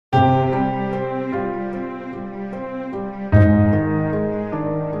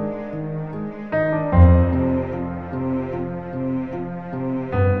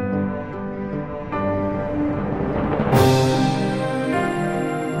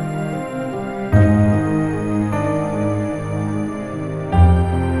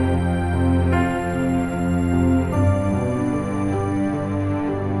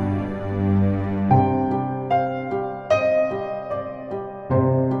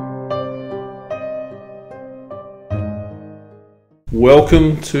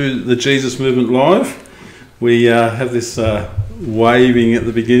Welcome to the Jesus Movement Live. We have this waving at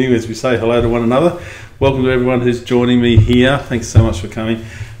the beginning as we say hello to one another. Welcome to everyone who's joining me here. Thanks so much for coming.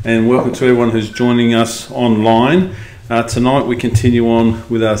 And welcome to everyone who's joining us online. Tonight we continue on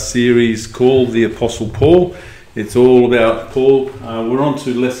with our series called The Apostle Paul. It's all about Paul. We're on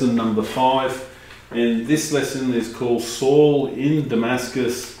to lesson number 5. And this lesson is called Saul in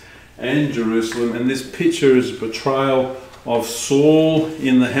Damascus and Jerusalem. And this picture is a portrayal of Saul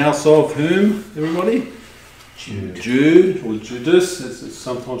in the house of whom, everybody? Jude, or Judas, as it's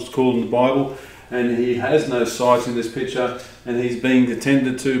sometimes called in the Bible. And he has no sight in this picture, and he's being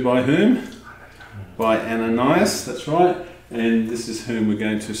attended to by whom? By Ananias, that's right. And this is whom we're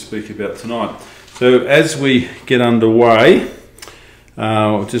going to speak about tonight. So as we get underway,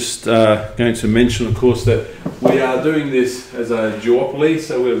 I'm just going to mention, of course, that we are doing this as a duopoly.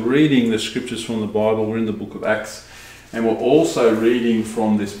 So we're reading the scriptures from the Bible. We're in the book of Acts. And we're also reading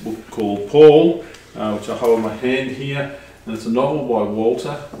from this book called Paul, which I hold in my hand here. And it's a novel by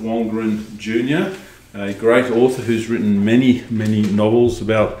Walter Wangerin Jr, a great author who's written many, many novels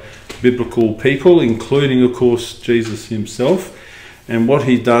about biblical people, including, of course, Jesus himself. And what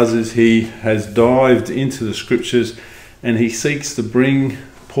he does is he has dived into the scriptures and he seeks to bring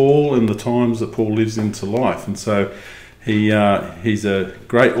Paul and the times that Paul lives into life. And so he's a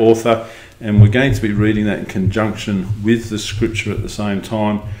great author. And we're going to be reading that in conjunction with the scripture at the same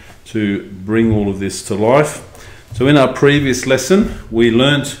time to bring all of this to life. So in our previous lesson, we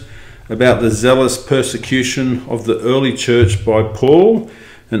learnt about the zealous persecution of the early church by Paul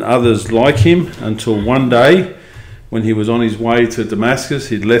and others like him until one day when he was on his way to Damascus.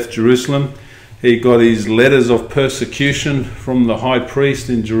 He'd left Jerusalem. He got his letters of persecution from the high priest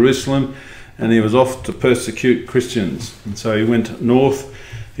in Jerusalem, and he was off to persecute Christians. And so he went north.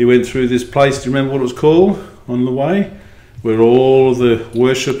 He went through this place, do you remember what it was called on the way? Where all the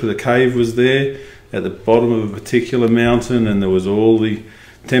worship of the cave was there, at the bottom of a particular mountain, and there was all the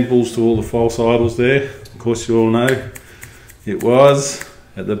temples to all the false idols there. Of course you all know it was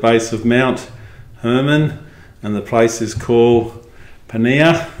at the base of Mount Hermon, and the place is called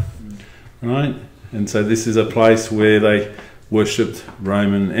Pania, right? And so this is a place where they worshipped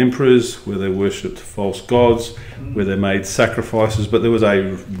Roman emperors, where they worshipped false gods, where they made sacrifices. But there was a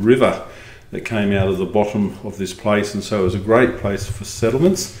river that came out of the bottom of this place, and so it was a great place for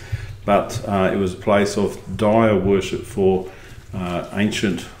settlements, but it was a place of dire worship for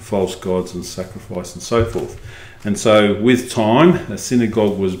ancient false gods and sacrifice and so forth. And so with time, a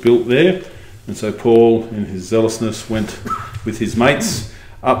synagogue was built there, and so Paul, in his zealousness, went with his mates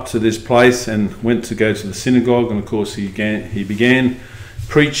up to this place and went to go to the synagogue. And of course he began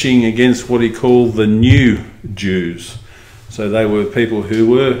preaching against what he called the new Jews. So they were people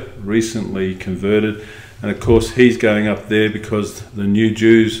who were recently converted, and of course he's going up there because the new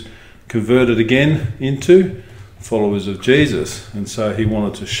Jews converted again into followers of Jesus, and so he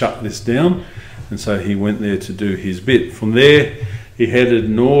wanted to shut this down, and so he went there to do his bit. From there he headed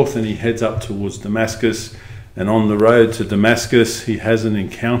north and he heads up towards Damascus. And on the road to Damascus, he has an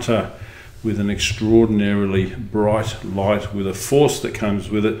encounter with an extraordinarily bright light with a force that comes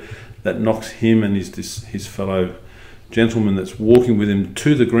with it that knocks him and his fellow gentleman that's walking with him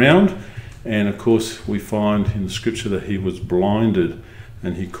to the ground. And of course, we find in the scripture that he was blinded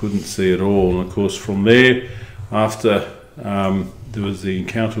and he couldn't see at all. And of course, from there, after there was the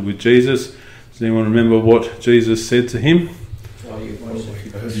encounter with Jesus, does anyone remember what Jesus said to him?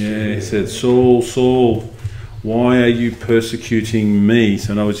 Yeah, he said, "Saul, Saul, why are you persecuting me?"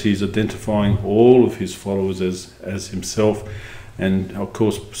 So in other words, he's identifying all of his followers as himself. And of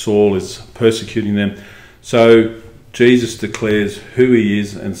course, Saul is persecuting them. So Jesus declares who he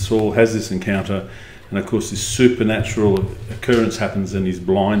is, and Saul has this encounter. And of course, this supernatural occurrence happens and he's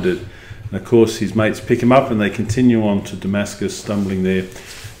blinded. And of course, his mates pick him up and they continue on to Damascus, stumbling there.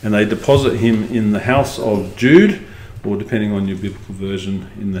 And they deposit him in the house of Jude, or depending on your biblical version,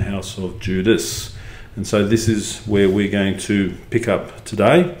 in the house of Judas. And so this is where we're going to pick up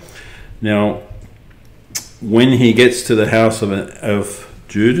today. Now, when he gets to the house of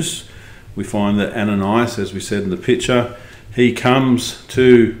Judas, we find that Ananias, as we said in the picture, he comes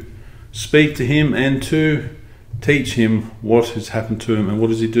to speak to him and to teach him what has happened to him. And what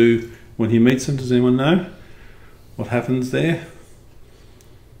does he do when he meets him? Does anyone know what happens there?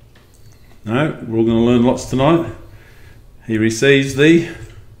 No? We're all going to learn lots tonight. He receives the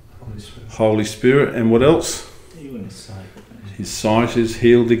Holy Spirit, and what else? His sight is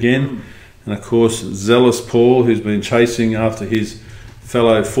healed again. And of course, zealous Paul, who's been chasing after his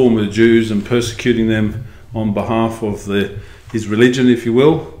fellow former Jews and persecuting them on behalf of his religion, if you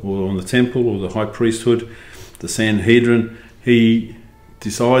will, or on the temple or the high priesthood, the Sanhedrin, he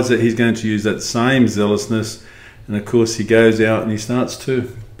decides that he's going to use that same zealousness, and of course he goes out and he starts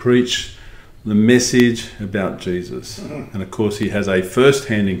to preach the message about Jesus. And of course he has a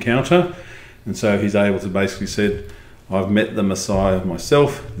first-hand encounter, and so he's able to basically say, I've met the Messiah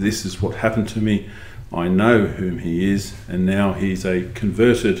myself, this is what happened to me, I know whom he is, and now he's a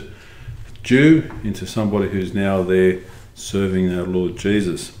converted Jew into somebody who's now there serving our Lord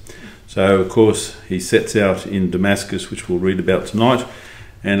Jesus. So of course he sets out in Damascus, which we'll read about tonight,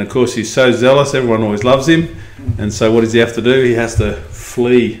 and of course he's so zealous, everyone always loves him, and so what does he have to do? He has to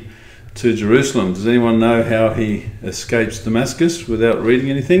flee to Jerusalem. Does anyone know how he escapes Damascus without reading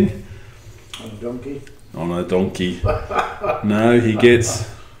anything? On a donkey? On a donkey. No, he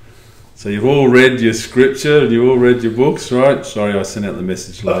gets... So you've all read your scripture and you've all read your books, right? Sorry, I sent out the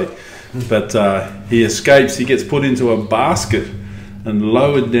message late. But he escapes, he gets put into a basket and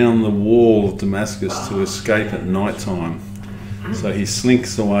lowered down the wall of Damascus to escape at night time. So he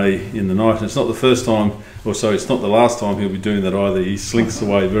slinks away in the night, and it's not the first time, or sorry, it's not the last time he'll be doing that either. He slinks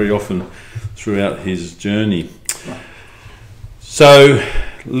away very often throughout his journey. So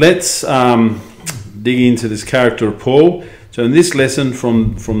let's dig into this character of Paul. So in this lesson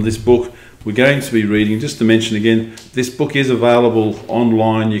from this book, we're going to be reading, just to mention again, this book is available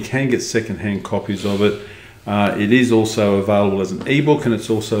online. You can get second-hand copies of it. It is also available as an ebook, and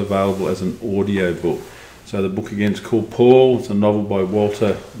it's also available as an audio book. So the book again is called Paul. It's a novel by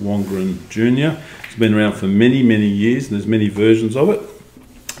Walter Wangerin Jr. It's been around for many, many years, and there's many versions of it,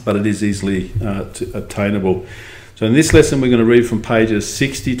 but it is easily obtainable. So in this lesson, we're going to read from pages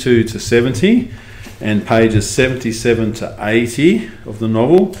 62 to 70 and pages 77 to 80 of the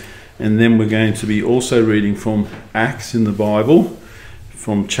novel. And then we're going to be also reading from Acts in the Bible,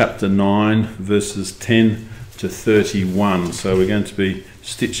 from chapter 9, verses 10 to 31. So we're going to be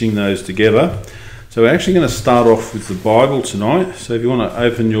stitching those together. So we're actually going to start off with the Bible tonight. So if you want to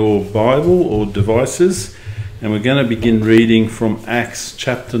open your Bible or devices, and we're going to begin reading from Acts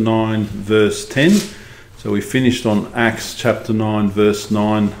chapter 9, verse 10. So we finished on Acts chapter 9, verse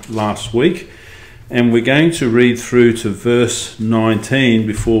 9 last week. And we're going to read through to verse 19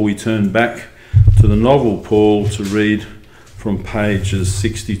 before we turn back to the novel Paul to read from pages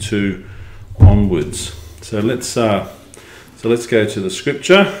 62 onwards. So let's go to the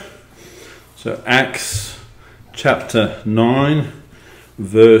scripture. So Acts chapter 9,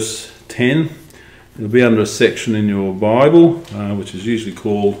 verse 10. It'll be under a section in your Bible, which is usually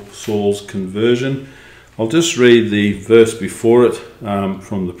called Saul's conversion. I'll just read the verse before it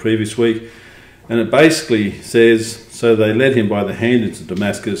from the previous week. And it basically says, so they led him by the hand into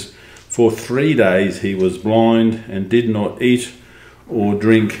Damascus. For 3 days he was blind and did not eat or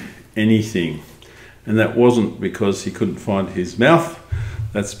drink anything. And that wasn't because he couldn't find his mouth.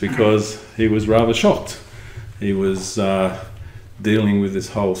 That's because he was rather shocked. He was dealing with this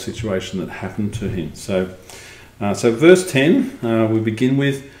whole situation that happened to him. So verse 10, we begin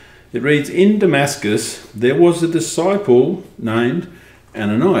with, it reads, in Damascus there was a disciple named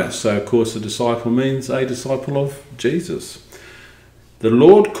Ananias. So of course a disciple means a disciple of Jesus. The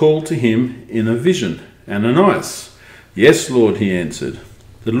Lord called to him in a vision, Ananias. Yes, Lord, he answered.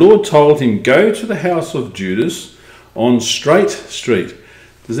 The Lord told him, go to the house of Judas on Straight Street.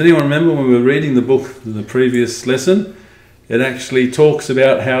 Does anyone remember when we were reading the book in the previous lesson? It actually talks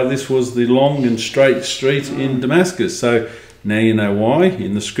about how this was the long and straight street in Damascus. So now you know why.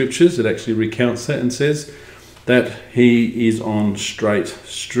 In the scriptures it actually recounts that and says that he is on Straight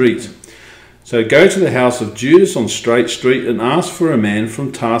Street. So go to the house of Judas on Straight Street and ask for a man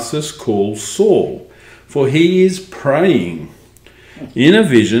from Tarsus called Saul, for he is praying. In a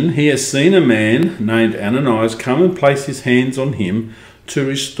vision he has seen a man named Ananias come and place his hands on him to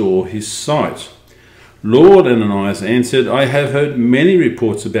restore his sight. Lord, Ananias answered, I have heard many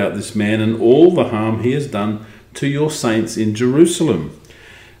reports about this man and all the harm he has done to your saints in Jerusalem.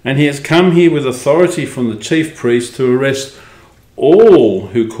 And he has come here with authority from the chief priest to arrest all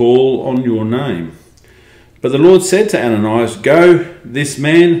who call on your name. But the Lord said to Ananias, go, this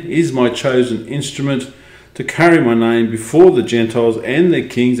man is my chosen instrument to carry my name before the Gentiles and their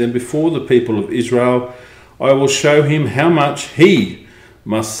kings and before the people of Israel. I will show him how much he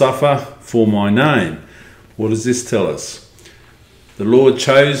must suffer for my name. What does this tell us? The Lord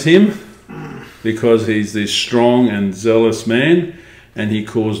chose him because he's this strong and zealous man, and he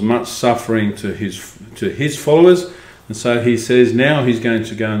caused much suffering to his followers. And so he says now he's going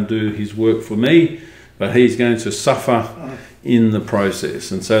to go and do his work for me, but he's going to suffer in the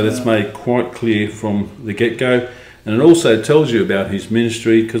process. And so that's made quite clear from the get-go. And it also tells you about his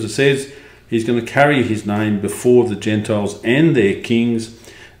ministry, because it says he's going to carry his name before the Gentiles and their kings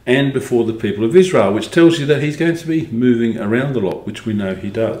and before the people of Israel, which tells you that he's going to be moving around a lot, which we know he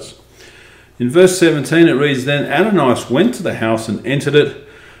does. In verse 17 it reads, "Then Ananias went to the house and entered it.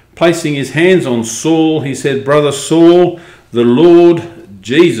 Placing his hands on Saul, he said, 'Brother Saul, the Lord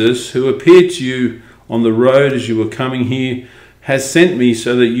Jesus, who appeared to you on the road as you were coming here, has sent me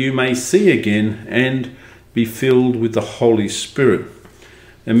so that you may see again and be filled with the Holy Spirit.'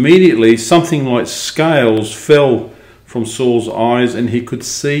 Immediately something like scales fell from Saul's eyes and he could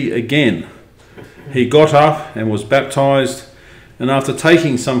see again. He got up and was baptized, and after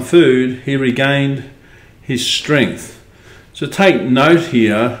taking some food, he regained his strength." So take note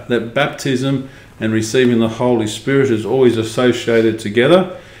here that baptism and receiving the Holy Spirit is always associated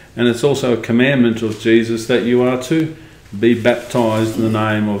together, and it's also a commandment of Jesus that you are to be baptized in the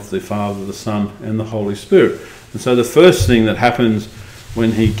name of the Father, the Son, and the Holy Spirit. And so the first thing that happens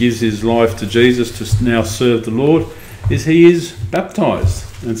when he gives his life to Jesus to now serve the Lord is he is baptized.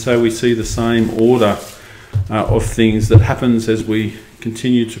 And so we see the same order of things that happens as we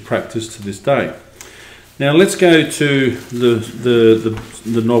continue to practice to this day. Now let's go to the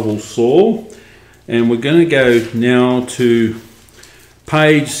novel Saul, and we're going to go now to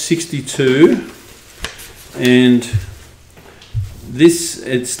page 62, and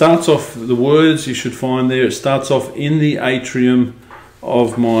it starts off, the words you should find there, it starts off, "In the atrium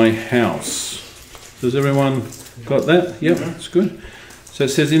of my house." Does everyone got that? Yep, that's good. So it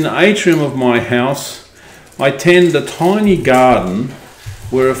says, "In the atrium of my house, I tend a tiny garden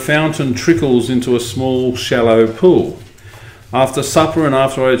where a fountain trickles into a small shallow pool. After supper and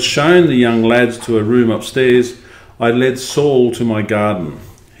after I had shown the young lads to a room upstairs, I led Saul to my garden.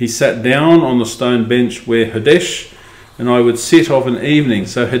 He sat down on the stone bench where Hadesh and I would sit of an evening."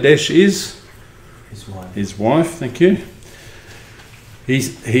 So Hadesh is? His wife, thank you.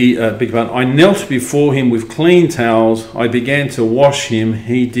 I knelt before him with clean towels. I began to wash him.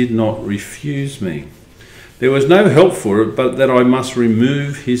 He did not refuse me. There was no help for it but that I must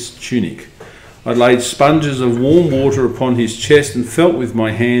remove his tunic. I laid sponges of warm water upon his chest and felt with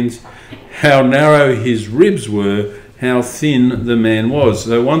my hands how narrow his ribs were, how thin the man was.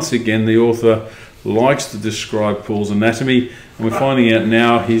 So once again, the author likes to describe Paul's anatomy, and we're finding out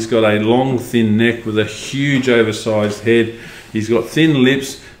now he's got a long, thin neck with a huge, oversized head. He's got thin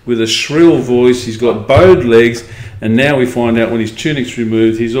lips with a shrill voice. He's got bowed legs, and now we find out when his tunic's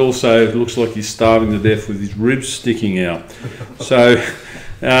removed, he's also, it looks like he's starving to death with his ribs sticking out. So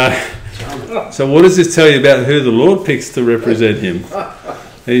what does this tell you about who the Lord picks to represent him?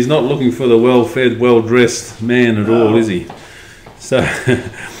 He's not looking for the well-fed, well-dressed man at all, is he? So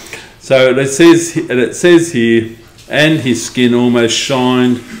it says here, "And his skin almost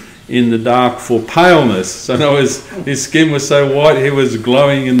shined in the dark for paleness." So in other words, his skin was so white he was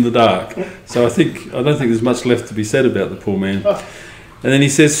glowing in the dark. So I don't think there's much left to be said about the poor man. And then he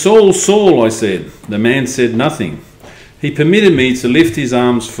says, "Saul, Saul," I said. The man said nothing. He permitted me to lift his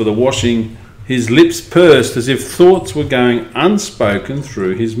arms for the washing. His lips pursed as if thoughts were going unspoken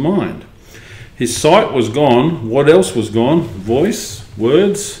through his mind. His sight was gone. What else was gone? Voice,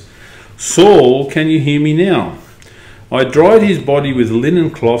 words. "Saul, can you hear me now?" I dried his body with linen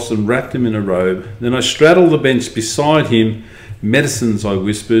cloths and wrapped him in a robe. Then I straddled the bench beside him. "Medicines," I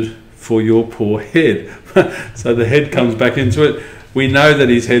whispered, "for your poor head." So the head comes back into it. We know that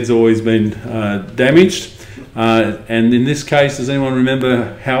his head's always been damaged. And in this case, does anyone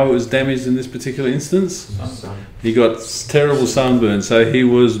remember how it was damaged in this particular instance? He got terrible sunburn, so he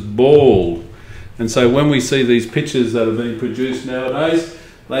was bald. And so when we see these pictures that are being produced nowadays,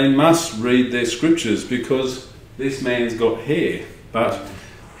 they must read their scriptures, because this man's got hair, but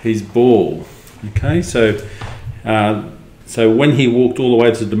he's bald. Okay, so when he walked all the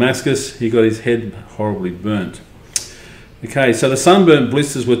way to Damascus, he got his head horribly burnt. Okay, so the sunburnt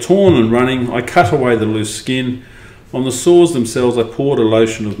blisters were torn and running. I cut away the loose skin. On the sores themselves I poured a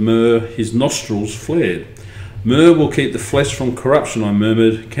lotion of myrrh. His nostrils flared. "Myrrh will keep the flesh from corruption," I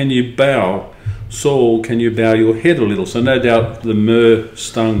murmured. "Can you bow, Saul, can you bow your head a little?" So no doubt the myrrh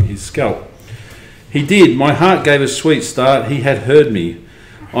stung his scalp. He did. My heart gave a sweet start. He had heard me.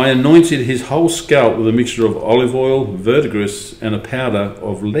 I anointed his whole scalp with a mixture of olive oil, verdigris, and a powder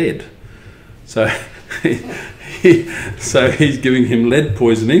of lead. So he's giving him lead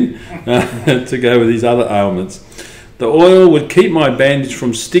poisoning to go with his other ailments. The oil would keep my bandage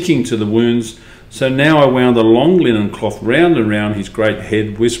from sticking to the wounds, so now I wound a long linen cloth round and round his great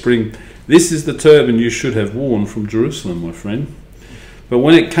head, whispering, "This is the turban you should have worn from Jerusalem, my friend." But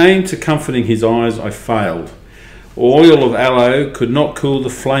when it came to comforting his eyes, I failed. Oil of aloe could not cool the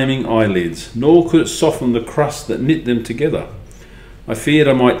flaming eyelids, nor could it soften the crust that knit them together. I feared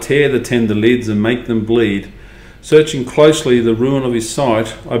I might tear the tender lids and make them bleed, Searching closely the ruin of his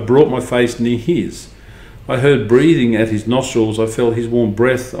sight, I brought my face near his. I heard breathing at his nostrils. I felt his warm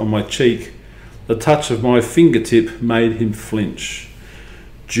breath on my cheek. The touch of my fingertip made him flinch.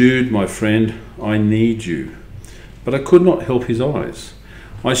 Jude, my friend, I need you. But I could not help his eyes.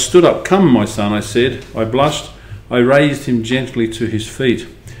 I stood up. Come, my son, I said. I blushed. I raised him gently to his feet.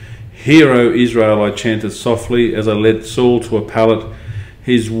 Hear, O Israel, I chanted softly as I led Saul to a pallet,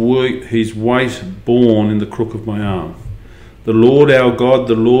 his weight borne in the crook of my arm. The Lord our God,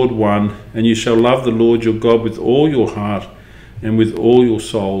 the Lord one, and you shall love the Lord your God with all your heart and with all your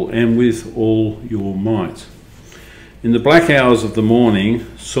soul and with all your might. In the black hours of the morning,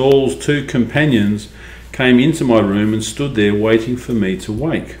 Saul's 2 companions came into my room and stood there waiting for me to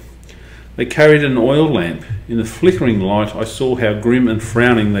wake. They carried an oil lamp. In the flickering light, I saw how grim and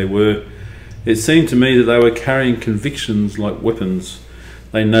frowning they were. It seemed to me that they were carrying convictions like weapons.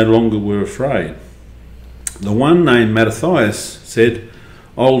 They no longer were afraid. The one named Matthias said,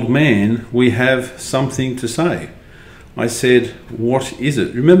 "Old man, we have something to say." I said, "What is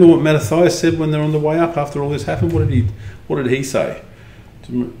it?" Remember what Matthias said when they're on the way up after all this happened? What did he say?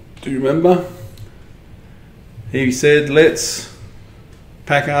 Do you remember? He said, "Let's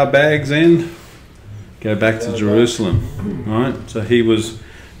pack our bags and go back to Jerusalem." Right? So he was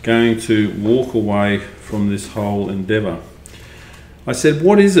going to walk away from this whole endeavour. I said,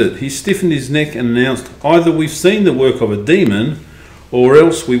 "What is it?" He stiffened his neck and announced, "Either we've seen the work of a demon, or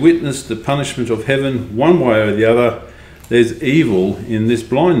else we witnessed the punishment of heaven. One way or the other, there's evil in this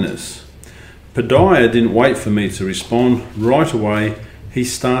blindness." Pedaiah didn't wait for me to respond. Right away, he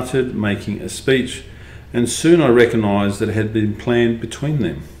started making a speech, and soon I recognised that it had been planned between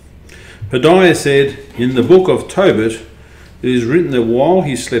them. Pedaiah said, "In the book of Tobit, it is written that while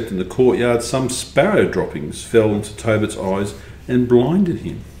he slept in the courtyard, some sparrow droppings fell into Tobit's eyes and blinded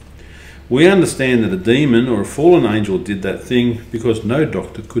him. We understand that a demon or a fallen angel did that thing because no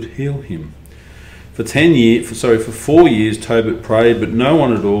doctor could heal him. For 4 years Tobit prayed, but no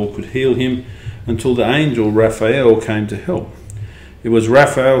one at all could heal him until the angel Raphael came to help. It was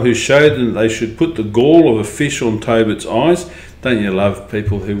Raphael who showed them that they should put the gall of a fish on Tobit's eyes." Don't you love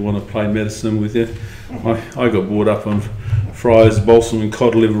people who want to play medicine with you? I got brought up on Friar's balsam and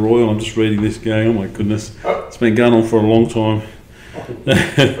cod liver oil. I'm just reading this going, oh my goodness, it's been going on for a long time.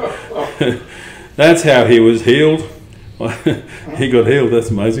 That's how he was healed. He got healed,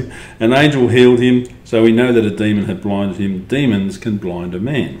 that's amazing. An angel healed him, so we know that a demon had blinded him. Demons can blind a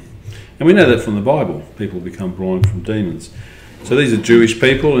man. And we know that from the Bible. People become blind from demons. So these are Jewish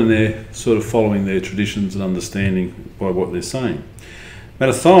people, and they're sort of following their traditions and understanding by what they're saying.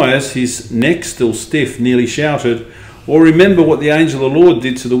 Matthias, his neck still stiff, nearly shouted, "Or remember what the angel of the Lord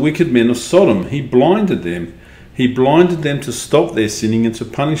did to the wicked men of Sodom. He blinded them. He blinded them to stop their sinning and to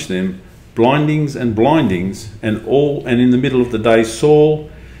punish them. Blindings, and in the middle of the day Saul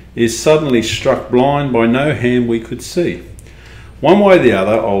is suddenly struck blind by no hand we could see. One way or the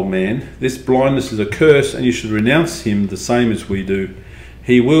other, old man, this blindness is a curse, and you should renounce him the same as we do.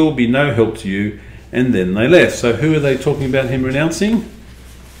 He will be no help to you." And then they left. So who are they talking about him renouncing?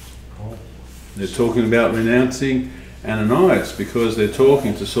 They're talking about renouncing Ananias, because they're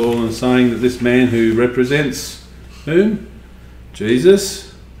talking to Saul and saying that this man who represents whom?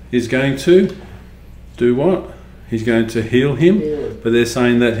 Jesus is going to do what? He's going to heal him. But they're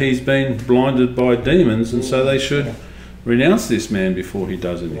saying that he's been blinded by demons, and so they should renounce this man before he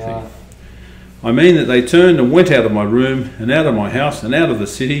does anything. Yeah. I mean that they turned and went out of my room and out of my house and out of the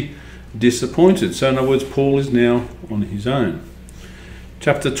city disappointed. So in other words, Paul is now on his own.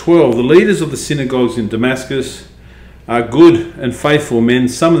 Chapter 12. The leaders of the synagogues in Damascus are good and faithful men,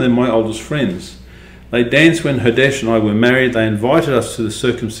 some of them my oldest friends. They danced when Hodesh and I were married. They invited us to the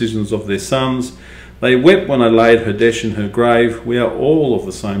circumcisions of their sons. They wept when I laid Hodesh in her grave. We are all of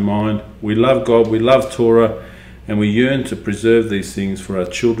the same mind. We love God, we love Torah, and we yearn to preserve these things for our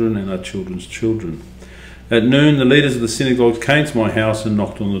children and our children's children. At noon, the leaders of the synagogues came to my house and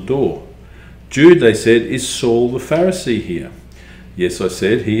knocked on the door. "Jude," they said, "is Saul the Pharisee here?" "Yes," I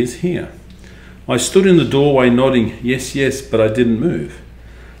said, "he is here." I stood in the doorway nodding, "Yes, yes," but I didn't move.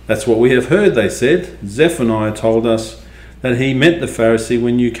 "That's what we have heard," they said. "Zephaniah told us that he met the Pharisee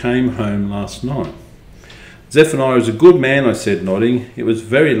when you came home last night." "Zephaniah is a good man," I said, nodding. "It was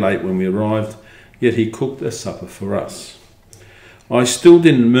very late when we arrived, yet he cooked a supper for us." I still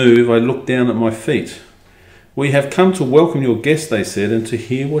didn't move. I looked down at my feet. "We have come to welcome your guest," they said, "and to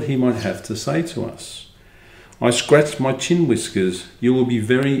hear what he might have to say to us." I scratched my chin whiskers. "You will be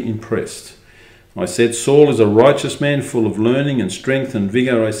very impressed." I said, "Saul is a righteous man, full of learning and strength and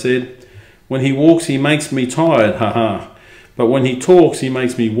vigour," I said. "When he walks, he makes me tired, ha ha. But when he talks, he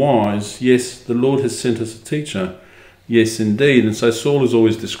makes me wise. Yes, the Lord has sent us a teacher Yes, indeed. And so Saul is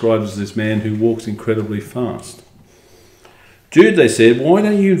always described as this man who walks incredibly fast. Jude, they said, why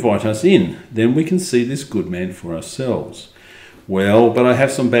don't you invite us in? Then we can see this good man for ourselves. Well, but I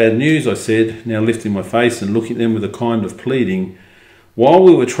have some bad news, I said, now lifting my face and looking at them with a kind of pleading. While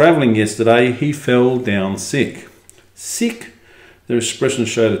we were travelling yesterday, he fell down sick. Sick? Their expression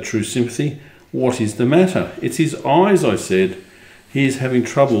showed a true sympathy. What is the matter? It's his eyes, I said. He is having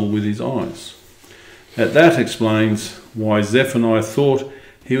trouble with his eyes. That explains why Zephaniah thought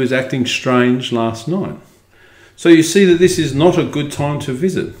he was acting strange last night. So you see that this is not a good time to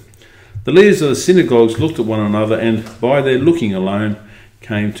visit. The leaders of the synagogues looked at one another and, by their looking alone,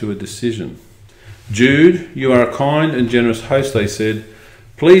 came to a decision. Jude, you are a kind and generous host, they said.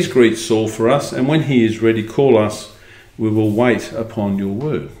 Please greet Saul for us, and when he is ready, call us. We will wait upon your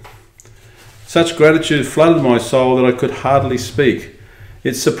word. Such gratitude flooded my soul that I could hardly speak.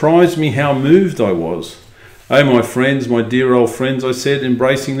 It surprised me how moved I was. Oh, my friends, my dear old friends, I said,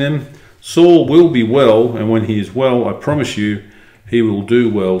 embracing them, Saul will be well, and when he is well, I promise you, he will do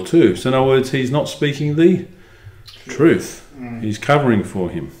well too. So in other words, he's not speaking the truth. He's covering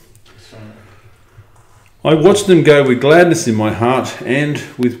for him. I watched them go with gladness in my heart and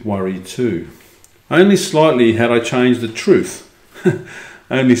with worry too. Only slightly had I changed the truth.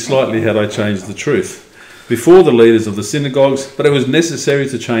 Only slightly had I changed the truth before the leaders of the synagogues, but it was necessary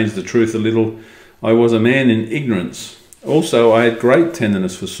to change the truth a little. I was a man in ignorance. Also, I had great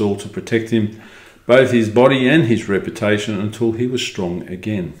tenderness for Saul to protect him, both his body and his reputation, until he was strong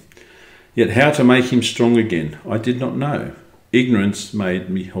again. Yet how to make him strong again, I did not know. Ignorance made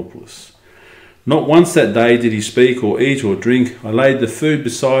me helpless. Not once that day did he speak or eat or drink. I laid the food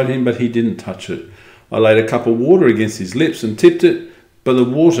beside him, but he didn't touch it. I laid a cup of water against his lips and tipped it, but the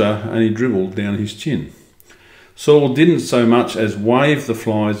water only dribbled down his chin. Saul didn't so much as wave the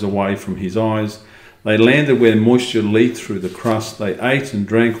flies away from his eyes. They landed where moisture leaked through the crust. They ate and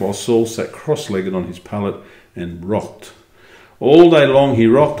drank while Saul sat cross-legged on his pallet and rocked. All day long he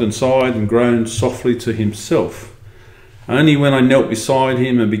rocked and sighed and groaned softly to himself. Only when I knelt beside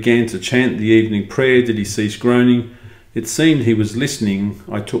him and began to chant the evening prayer did he cease groaning. It seemed he was listening.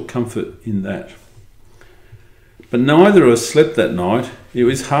 I took comfort in that. But neither of us slept that night. It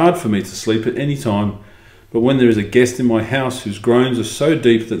was hard for me to sleep at any time, but when there is a guest in my house whose groans are so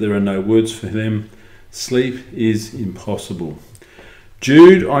deep that there are no words for them, sleep is impossible.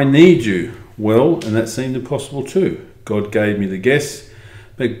 Jude, I need you. Well, and that seemed impossible too. God gave me the guest,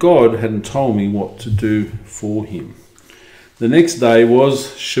 but God hadn't told me what to do for him. The next day was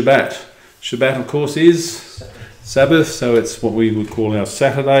Shabbat. Shabbat, of course, is Sabbath, so it's what we would call our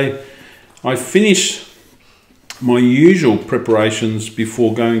Saturday. I finished my usual preparations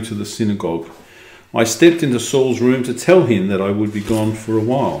before going to the synagogue. I stepped into Saul's room to tell him that I would be gone for a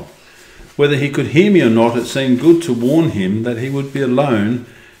while. Whether he could hear me or not, it seemed good to warn him that he would be alone,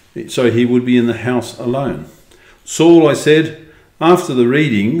 so he would be in the house alone. Saul, I said, after the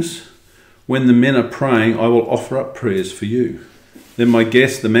readings, when the men are praying, I will offer up prayers for you. Then my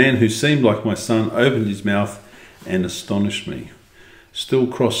guest, the man who seemed like my son, opened his mouth and astonished me. Still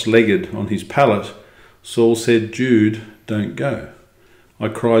cross-legged on his pallet, Saul said, Jude, don't go. I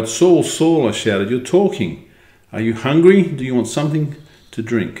cried, Saul, Saul, I shouted, you're talking. Are you hungry? Do you want something to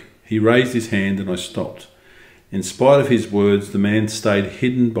drink? He raised his hand and I stopped. In spite of his words, the man stayed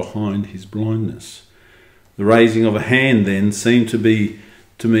hidden behind his blindness. The raising of a hand then seemed to be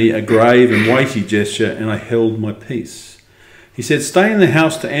to me a grave and weighty gesture, and I held my peace. He said, stay in the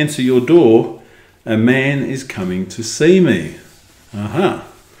house to answer your door. A man is coming to see me. Aha.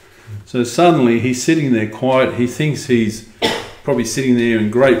 So suddenly he's sitting there quiet. He thinks he's probably sitting there in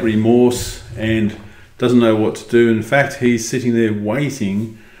great remorse and doesn't know what to do. In fact, he's sitting there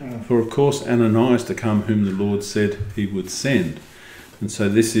waiting for, of course, Ananias to come, whom the Lord said he would send. And so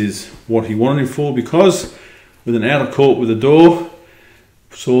this is what he wanted him for, because with an outer court with a door,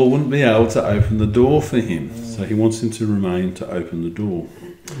 Saul wouldn't be able to open the door for him. So he wants him to remain to open the door.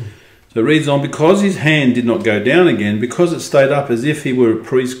 So it reads on, because his hand did not go down again, because it stayed up as if he were a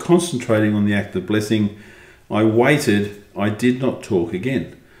priest concentrating on the act of blessing, I waited, I did not talk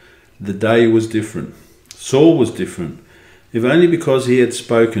again. The day was different. Saul was different. If only because he had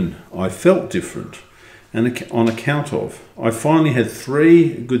spoken, I felt different. And on account of, I finally had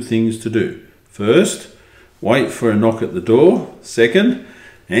 3 good things to do. First, wait for a knock at the door. Second,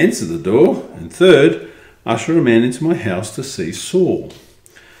 answer the door. And third, usher a man into my house to see Saul.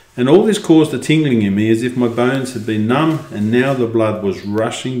 And all this caused a tingling in me as if my bones had been numb and now the blood was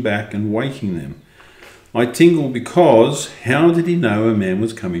rushing back and waking them. I tingled because how did he know a man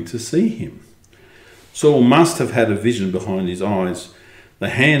was coming to see him? Saul must have had a vision behind his eyes. The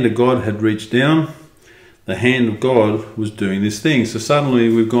hand of God had reached down. The hand of God was doing this thing. So suddenly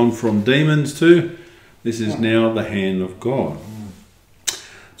we've gone from demons to this is now the hand of God.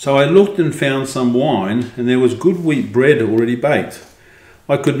 So I looked and found some wine, and there was good wheat bread already baked.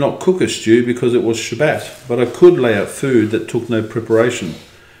 I could not cook a stew because it was Shabbat, but I could lay out food that took no preparation.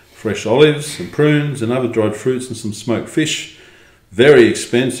 Fresh olives and prunes and other dried fruits and some smoked fish, very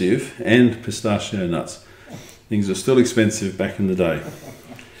expensive, and pistachio nuts. Things are still expensive back in the day.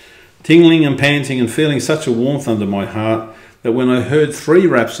 Tingling and panting and feeling such a warmth under my heart that when I heard 3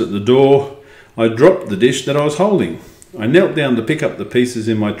 raps at the door, I dropped the dish that I was holding. I knelt down to pick up the pieces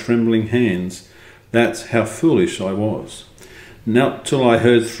in my trembling hands. That's how foolish I was. Not till I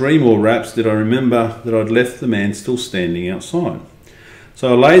heard 3 more raps did I remember that I'd left the man still standing outside.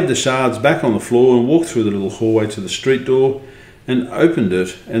 So I laid the shards back on the floor and walked through the little hallway to the street door and opened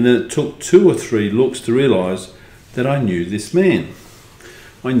it, and then it took 2 or 3 looks to realise that I knew this man.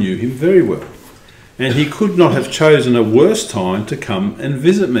 I knew him very well, and he could not have chosen a worse time to come and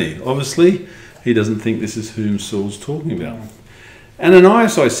visit me. Obviously, he doesn't think this is whom Saul's talking about.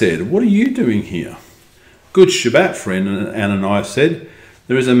 Ananias, I said, what are you doing here? Good Shabbat, friend, Ananias said.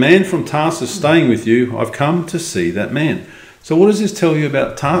 There is a man from Tarsus staying with you. I've come to see that man. So what does this tell you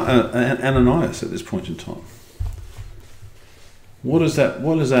about Ananias at this point in time? What does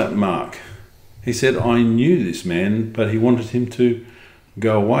that mark? He said, I knew this man, but he wanted him to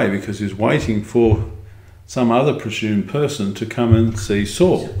go away because he was waiting for some other presumed person to come and see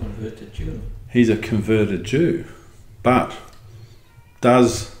Saul. He's a converted Jew. He's a converted Jew. But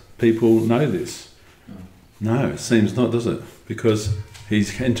does people know this? No, it seems not, does it? Because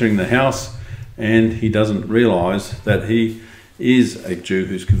he's entering the house and he doesn't realise that he is a Jew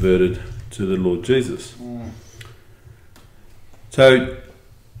who's converted to the Lord Jesus. So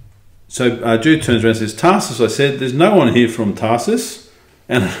Jude turns around and says, Tarsus, I said, there's no one here from Tarsus.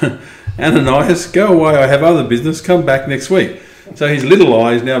 And Ananias, go away, I have other business, come back next week. So his little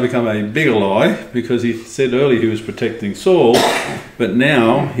lie has now become a bigger lie, because he said earlier he was protecting Saul, but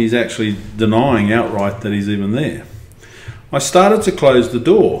now he's actually denying outright that he's even there. I started to close the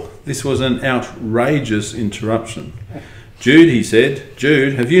door. This was an outrageous interruption. Jude, he said,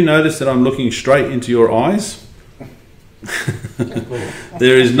 Jude, have you noticed that I'm looking straight into your eyes?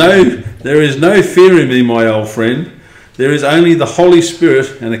 There is no fear in me, my old friend. There is only the Holy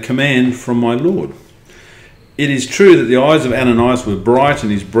Spirit and a command from my Lord. It is true that the eyes of Ananias were bright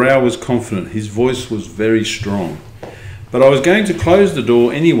and his brow was confident. His voice was very strong. But I was going to close the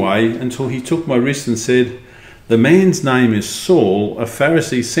door anyway until he took my wrist and said, the man's name is Saul, a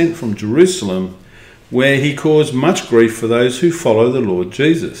Pharisee sent from Jerusalem, where he caused much grief for those who follow the Lord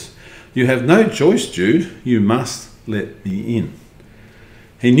Jesus. You have no choice, Jude. You must let me in.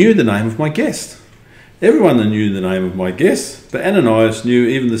 He knew the name of my guest. Everyone knew the name of my guest, but Ananias knew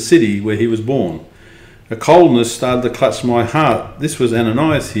even the city where he was born. A coldness started to clutch my heart. This was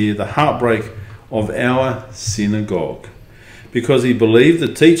Ananias here, the heartbreak of our synagogue, because he believed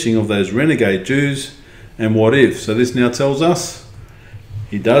the teaching of those renegade Jews. And what if? So this now tells us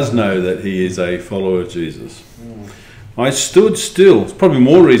he does know that he is a follower of Jesus. I stood still. It's probably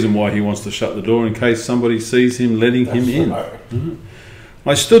more reason why he wants to shut the door, in case somebody sees him letting him in.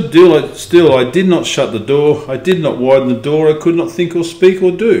 I stood still. I did not shut the door. I did not widen the door. I could not think or speak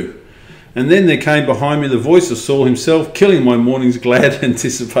or do. And then there came behind me the voice of Saul himself, killing my morning's glad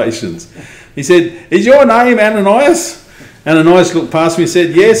anticipations. He said, is your name Ananias? Ananias looked past me and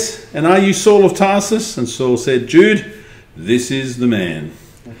said, yes. And are you Saul of Tarsus? And Saul said, Jude, this is the man.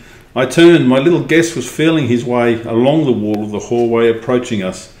 I turned. My little guest was feeling his way along the wall of the hallway, approaching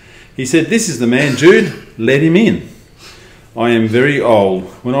us. He said, this is the man, Jude. Let him in. I am very old.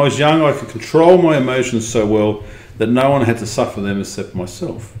 When I was young, I could control my emotions so well that no one had to suffer them except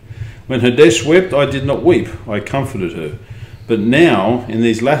myself. When Hadesh wept, I did not weep. I comforted her. But now, in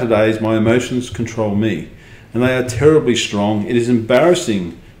these latter days, my emotions control me, and they are terribly strong. It is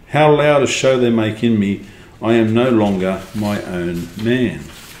embarrassing how loud a show they make in me. I am no longer my own man.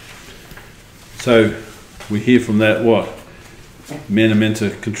 So we hear from that what? Men are meant to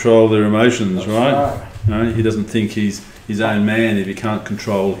control their emotions, right? No, he doesn't think he's his own man if he can't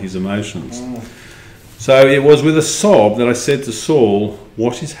control his emotions. So it was with a sob that I said to Saul,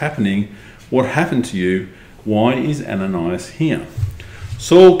 what is happening? What happened to you? Why is Ananias here?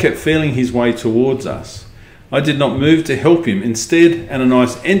 Saul kept feeling his way towards us. I did not move to help him. Instead,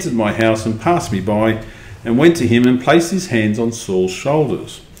 Ananias entered my house and passed me by and went to him and placed his hands on Saul's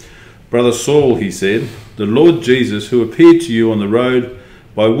shoulders. Brother Saul, he said, the Lord Jesus, who appeared to you on the road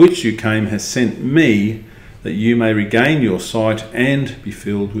by which you came, has sent me that you may regain your sight and be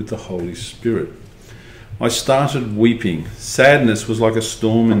filled with the Holy Spirit. I started weeping. Sadness was like a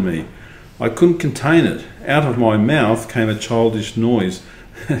storm in me. I couldn't contain it. out of my mouth came a childish noise.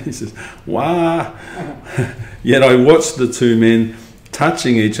 He says, wah. Yet I watched the two men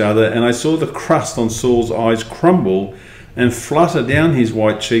touching each other, and I saw the crust on Saul's eyes crumble and flutter down his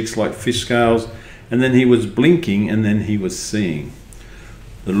white cheeks like fish scales, and then he was blinking, and then he was seeing.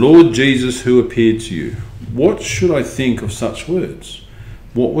 The Lord Jesus who appeared to you. What should I think of such words?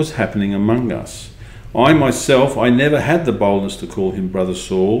 What was happening among us? I myself, I never had the boldness to call him Brother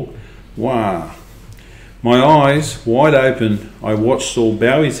Saul. Wah! My eyes, wide open, I watched Saul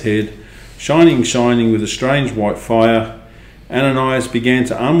bow his head, shining with a strange white fire. Ananias began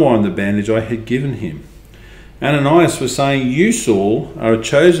to unwind the bandage I had given him. Ananias was saying, you, Saul, are a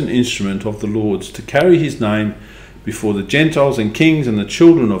chosen instrument of the Lord's to carry his name before the Gentiles and kings and the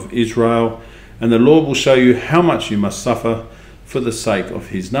children of Israel, and the Lord will show you how much you must suffer for the sake of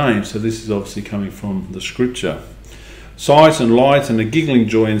his name. So this is obviously coming from the scripture. Sight and light and a giggling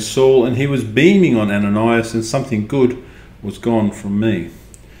joy in Saul, and he was beaming on Ananias, and something good was gone from me.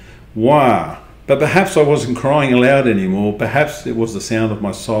 Wah! But perhaps I wasn't crying aloud anymore. Perhaps it was the sound of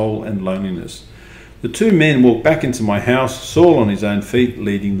my soul and loneliness. The two men walked back into my house, Saul on his own feet,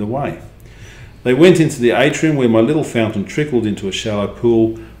 leading the way. They went into the atrium where my little fountain trickled into a shallow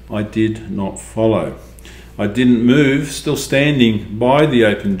pool. I did not follow. I didn't move, still standing by the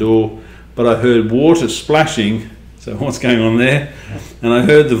open door, but I heard water splashing. So what's going on there? And I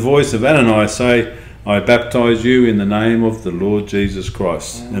heard the voice of Ananias say, I baptize you in the name of the Lord Jesus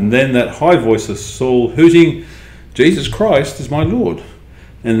Christ. And then that high voice of Saul hooting, Jesus Christ is my Lord.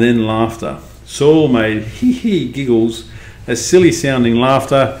 And then laughter. Saul made hee-hee giggles, a silly sounding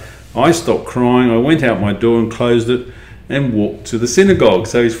laughter. I stopped crying. I went out my door and closed it and walked to the synagogue.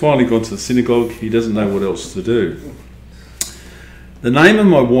 So he's finally gone to the synagogue. He doesn't know what else to do. The name of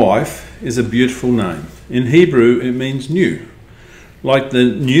my wife is a beautiful name. In Hebrew, it means new, like the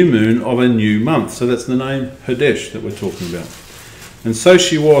new moon of a new month. So that's the name Hodesh that we're talking about. And so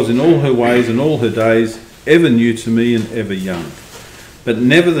she was in all her ways and all her days, ever new to me and ever young, but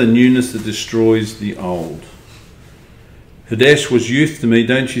never the newness that destroys the old. Hodesh was youth to me,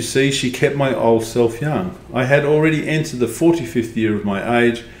 don't you see? She kept my old self young. I had already entered the 45th year of my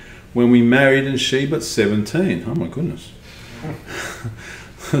age when we married, and she but 17. Oh my goodness.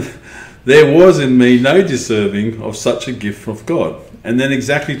 There was in me no deserving of such a gift of God. And then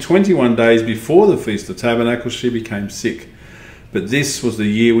exactly 21 days before the Feast of Tabernacles, she became sick. But this was the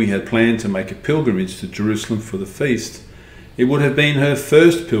year we had planned to make a pilgrimage to Jerusalem for the feast. It would have been her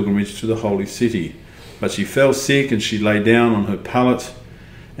first pilgrimage to the holy city. But she fell sick and she lay down on her pallet,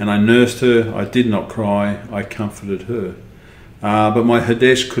 and I nursed her. I did not cry. I comforted her. But my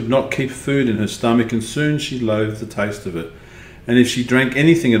Hodesh could not keep food in her stomach, and soon she loathed the taste of it. And if she drank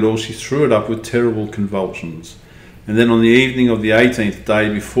anything at all, she threw it up with terrible convulsions. And then on the evening of the 18th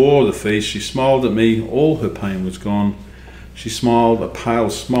day before the feast, she smiled at me. All her pain was gone. She smiled a pale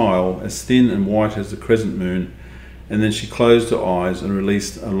smile, as thin and white as the crescent moon. And then she closed her eyes and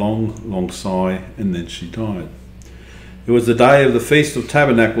released a long, long sigh, and then she died. It was the day of the Feast of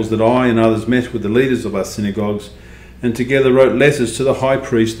Tabernacles that I and others met with the leaders of our synagogues, and together wrote letters to the high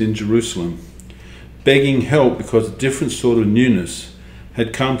priest in Jerusalem, begging help because a different sort of newness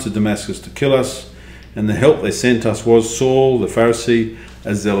had come to Damascus to kill us, and the help they sent us was Saul, the Pharisee,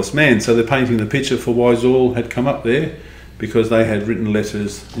 a zealous man. So they're painting the picture for why Saul had come up there, because they had written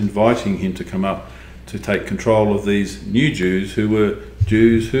letters inviting him to come up to take control of these new Jews who were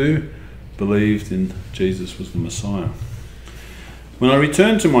Jews who believed in Jesus was the Messiah. When I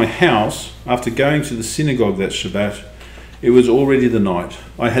returned to my house after going to the synagogue that Shabbat, it was already the night.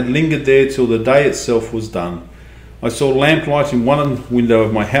 I had lingered there till the day itself was done. I saw lamplight in one window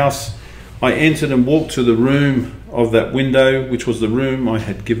of my house. I entered and walked to the room of that window, which was the room I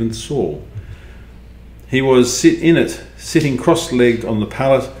had given Saul. He was sitting cross-legged on the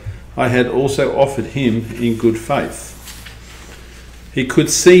pallet I had also offered him in good faith. He could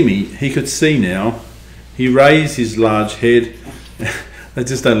see me. He could see now. He raised his large head. They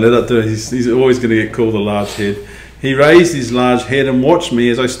just don't let it do it. He's always going to get called a large head. He raised his large head and watched me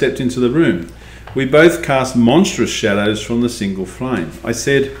as I stepped into the room. We both cast monstrous shadows from the single flame. I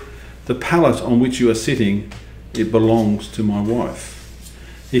said, "The pallet on which you are sitting, it belongs to my wife."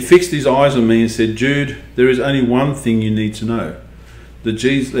 He fixed his eyes on me and said, "Jude, there is only one thing you need to know. That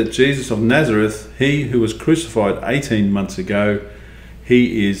Jesus of Nazareth, he who was crucified 18 months ago,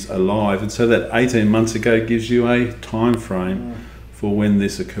 he is alive." And so that 18 months ago gives you a time frame for when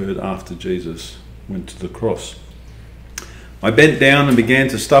this occurred after Jesus went to the cross. I bent down and began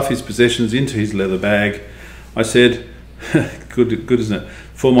to stuff his possessions into his leather bag. I said, good isn't it?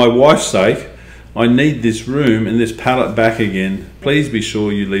 "For my wife's sake, I need this room and this pallet back again. Please be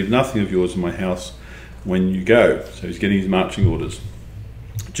sure you leave nothing of yours in my house." when you go. So he's getting his marching orders.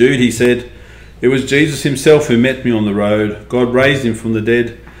 Jude, he said, it was Jesus himself who met me on the road. God raised him from the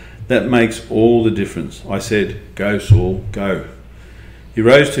dead. That makes all the difference. I said, go, Saul, go. He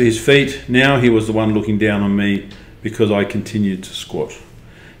rose to his feet. Now he was the one looking down on me because I continued to squat.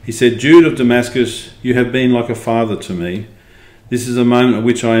 He said, Jude of Damascus, you have been like a father to me. This is a moment at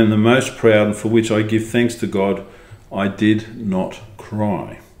which I am the most proud and for which I give thanks to God. I did not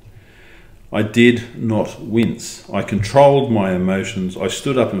cry. I did not wince. I controlled my emotions. I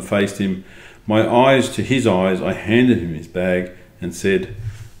stood up and faced him. My eyes to his eyes, I handed him his bag and said,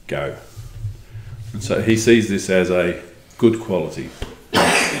 go. And so he sees this as a good quality,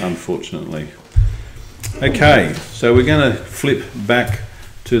 unfortunately. Okay, so we're going to flip back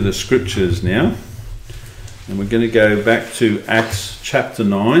to the scriptures now. And we're going to go back to Acts chapter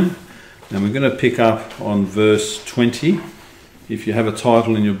 9. And we're going to pick up on verse 20. If you have a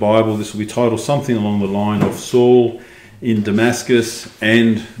title in your Bible, this will be titled something along the line of Saul in Damascus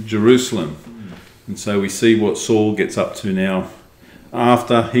and Jerusalem. And so we see what Saul gets up to now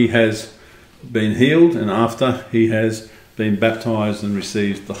after he has been healed and after he has been baptized and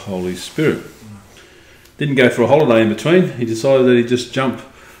received the Holy Spirit. Didn't go for a holiday in between. He decided that he'd just jump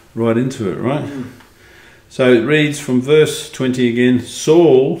right into it, right? So it reads from verse 20 again,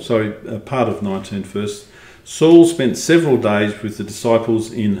 part of 19 first. Saul spent several days with the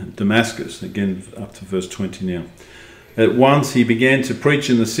disciples in Damascus. Again, up to verse 20 now. At once he began to preach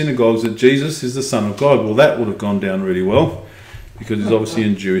in the synagogues that Jesus is the Son of God. Well, that would have gone down really well because he's obviously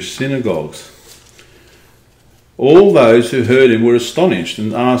in Jewish synagogues. All those who heard him were astonished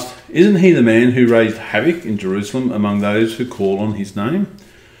and asked, isn't he the man who raised havoc in Jerusalem among those who call on his name?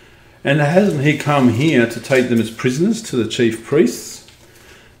 And hasn't he come here to take them as prisoners to the chief priests?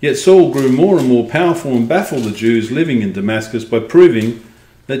 Yet Saul grew more and more powerful and baffled the Jews living in Damascus by proving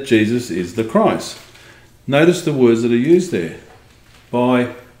that Jesus is the Christ. Notice the words that are used there.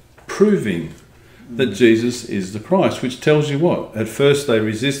 By proving that Jesus is the Christ, which tells you what? At first they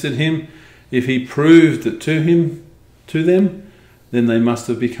resisted him. If he proved it to them, then they must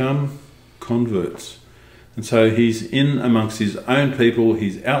have become converts. And so he's in amongst his own people,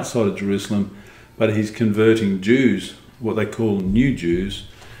 he's outside of Jerusalem, but he's converting Jews, what they call new Jews,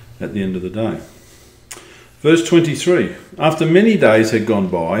 at the end of the day. Verse 23, after many days had gone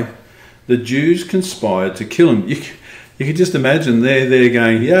by, the Jews conspired to kill him. You can just imagine they're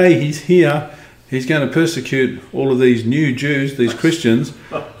going, yay, he's here, he's going to persecute all of these new Jews, these Christians,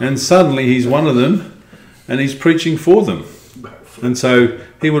 and suddenly he's one of them, and he's preaching for them. And so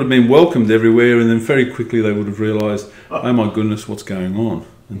he would have been welcomed everywhere, and then very quickly they would have realised, oh my goodness, what's going on?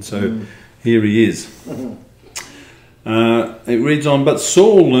 And so here he is. It reads on, but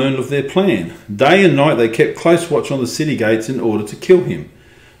Saul learned of their plan. Day and night they kept close watch on the city gates in order to kill him.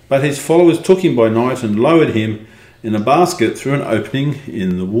 But his followers took him by night and lowered him in a basket through an opening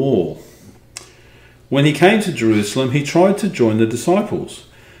in the wall. When he came to Jerusalem, he tried to join the disciples,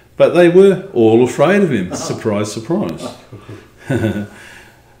 but they were all afraid of him. Surprise, surprise.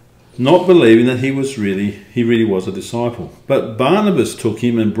 Not believing that he really was a disciple. But Barnabas took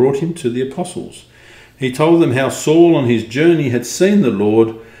him and brought him to the apostles. He told them how Saul on his journey had seen the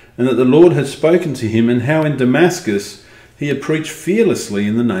Lord, and that the Lord had spoken to him, and how in Damascus he had preached fearlessly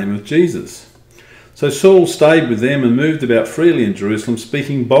in the name of Jesus. So Saul stayed with them and moved about freely in Jerusalem,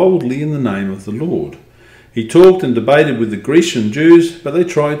 speaking boldly in the name of the Lord. He talked and debated with the Grecian Jews, but they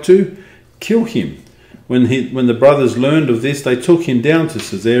tried to kill him. When the brothers learned of this, they took him down to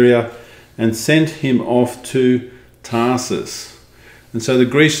Caesarea and sent him off to Tarsus. And so the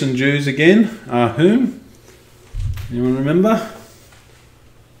Grecian Jews again are whom? Anyone remember?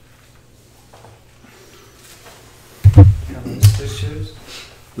 Hellenistic Jews.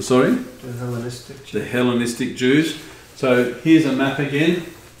 Sorry? The Hellenistic Jews. The Hellenistic Jews. So here's a map again.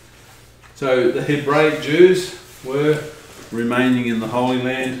 So the Hebraic Jews were remaining in the Holy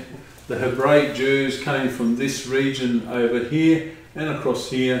Land. The Hebraic Jews came from this region over here and across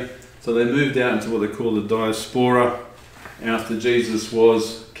here. So they moved out into what they call the diaspora after Jesus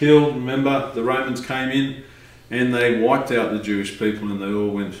was killed. Remember, the Romans came in and they wiped out the Jewish people and they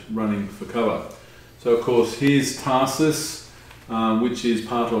all went running for cover. So of course here's Tarsus, which is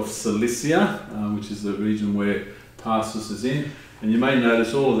part of Cilicia, which is the region where Tarsus is in. And you may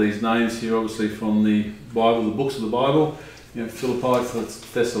notice all of these names here obviously from the Bible, the books of the Bible. You know, Philippi,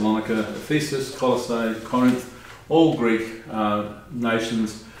 Thessalonica, Ephesus, Colossae, Corinth, all Greek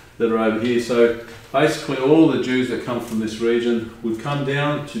nations that are over here. So basically all the Jews that come from this region would come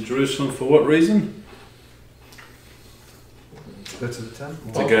down to Jerusalem for what reason? Go to the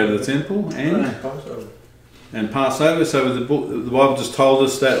temple. To go to the temple and Passover. So the Bible just told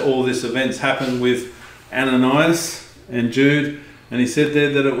us that all this events happened with Ananias and Jude, and he said there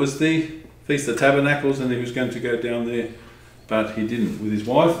that it was the Feast of Tabernacles and he was going to go down there, but he didn't with his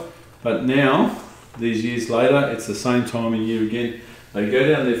wife. But now, these years later, it's the same time of year again. They go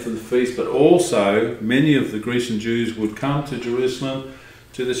down there for the feast, but also many of the Grecian Jews would come to Jerusalem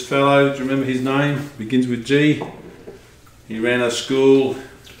to this fellow. Do you remember his name? Begins with G. He ran a school,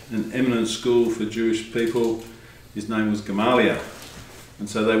 an eminent school for Jewish people. His name was Gamaliel. And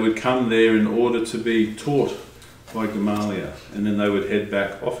so they would come there in order to be taught by Gamaliel, and then they would head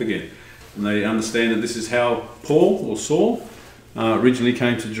back off again. And they understand that this is how Paul, or Saul, originally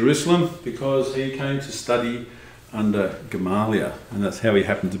came to Jerusalem, because he came to study under Gamaliel, and that's how he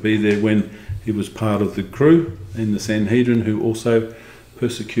happened to be there when he was part of the crew in the Sanhedrin who also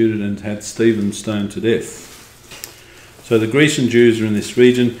persecuted and had Stephen stoned to death. So the Grecian Jews are in this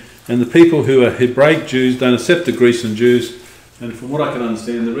region, and the people who are Hebraic Jews don't accept the Grecian Jews, and from what I can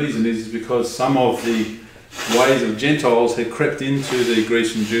understand, the reason is because some of the ways of Gentiles had crept into the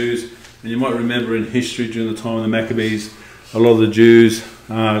Grecian Jews. And you might remember in history during the time of the Maccabees, a lot of the Jews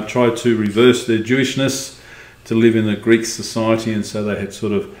tried to reverse their Jewishness to live in a Greek society, and so they had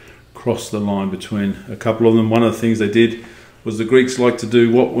sort of crossed the line between a couple of them. One of the things they did was the Greeks liked to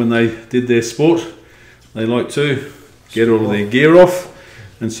do what when they did their sport? They liked to get all of their gear off,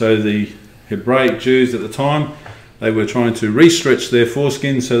 and so the Hebraic Jews at the time, they were trying to re-stretch their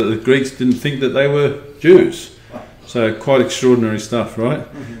foreskin so that the Greeks didn't think that they were Jews. So quite extraordinary stuff, right?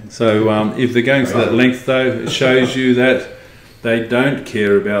 So if they're going to that length though, it shows you that they don't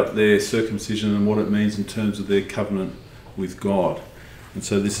care about their circumcision and what it means in terms of their covenant with God. And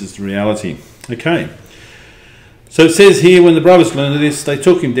so this is the reality. Okay. So it says here, when the brothers learned of this, they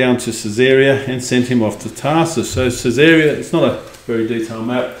took him down to Caesarea and sent him off to Tarsus. So Caesarea, it's not a very detailed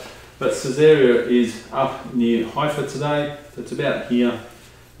map, but Caesarea is up near Haifa today. So it's about here,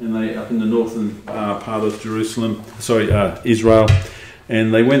 and they up in the northern part of Jerusalem, Israel.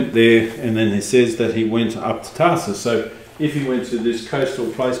 And they went there, and then it says that he went up to Tarsus. So if he went to this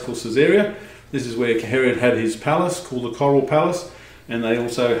coastal place called Caesarea, this is where Herod had his palace called the Coral Palace, and they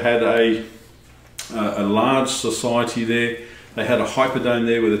also had a large society there. They had a hyperdome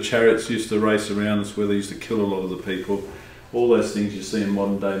there where the chariots used to race around. It's where they used to kill a lot of the people. All those things you see in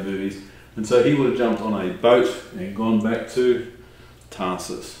modern day movies. And so he would have jumped on a boat and gone back to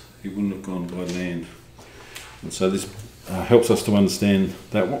Tarsus. He wouldn't have gone by land. And so this helps us to understand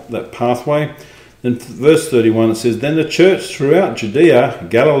that pathway. Then verse 31, it says, "Then the church throughout Judea,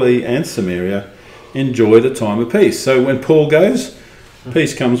 Galilee and Samaria enjoyed a time of peace." So when Paul goes,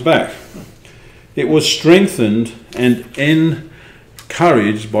 peace comes back. "It was strengthened and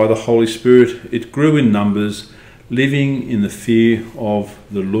encouraged by the Holy Spirit. It grew in numbers, living in the fear of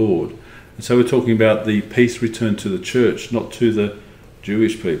the Lord." And so we're talking about the peace returned to the church, not to the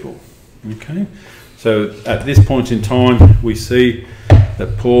Jewish people. Okay? So at this point in time, we see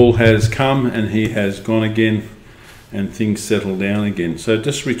that Paul has come and he has gone again, and things settle down again. So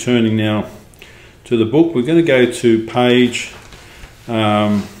just returning now to the book, we're going to go to page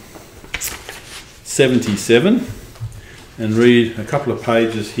 77 and read a couple of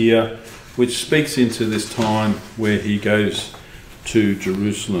pages here which speaks into this time where he goes to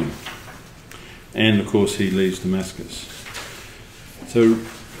Jerusalem, and of course he leaves Damascus. So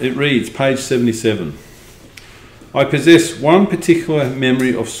it reads, page 77. "I possess one particular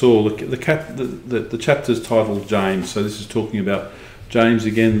memory of Saul." The chapter's titled James, so this is talking about James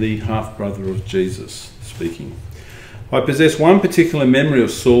again, the half-brother of Jesus speaking. "I possess one particular memory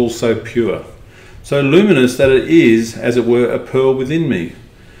of Saul so pure, so luminous that it is, as it were, a pearl within me.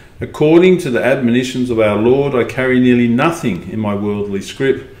 According to the admonitions of our Lord, I carry nearly nothing in my worldly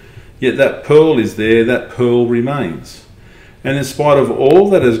scrip, yet that pearl is there, that pearl remains. And in spite of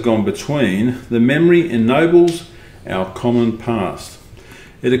all that has gone between, the memory ennobles our common past.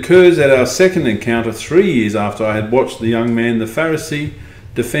 It occurs at our second encounter 3 years after I had watched the young man, the Pharisee,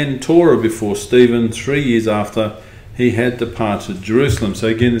 defend Torah before Stephen 3 years after he had departed Jerusalem." So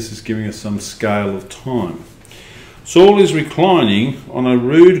again, this is giving us some scale of time. "Saul is reclining on a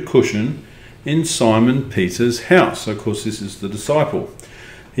rude cushion in Simon Peter's house." So of course this is the disciple.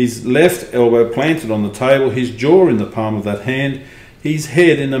 "His left elbow planted on the table, his jaw in the palm of that hand, his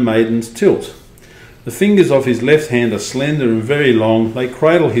head in a maiden's tilt. The fingers of his left hand are slender and very long. They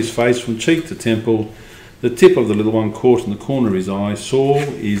cradle his face from cheek to temple. The tip of the little one caught in the corner of his eye. Saul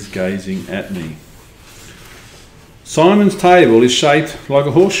is gazing at me. Simon's table is shaped like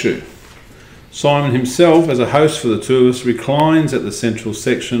a horseshoe. Simon himself, as a host for the two of us, reclines at the central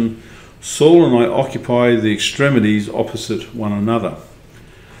section. Saul and I occupy the extremities opposite one another.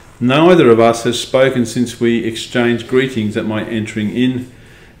 Neither of us has spoken since we exchanged greetings at my entering in,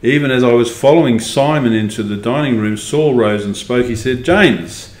 Even as I was following Simon into the dining room, Saul rose and spoke. He said,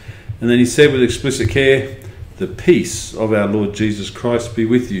 James. And then he said with explicit care, the peace of our Lord Jesus Christ be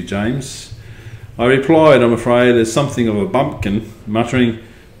with you, James. I replied, I'm afraid, as something of a bumpkin, muttering,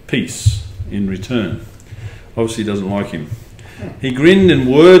 peace, in return. Obviously doesn't like him. He grinned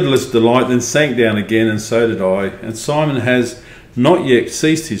in wordless delight, then sank down again, and so did I. And Simon has not yet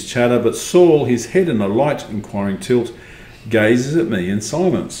ceased his chatter, but Saul, his head in a light inquiring tilt, gazes at me in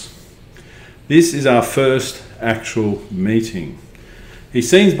silence. This is our first actual meeting. He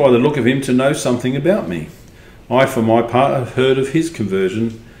seems by the look of him to know something about me. I, for my part, have heard of his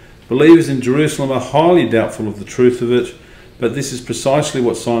conversion. Believers in Jerusalem are highly doubtful of the truth of it, but this is precisely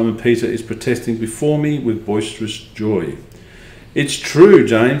what Simon Peter is protesting before me with boisterous joy. It's true,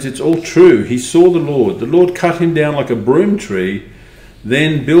 James, it's all true. He saw the Lord. The Lord cut him down like a broom tree,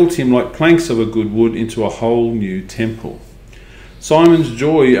 then built him like planks of a good wood into a whole new temple. Simon's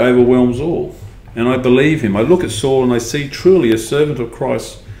joy overwhelms all, and I believe him. I look at Saul and I see truly a servant of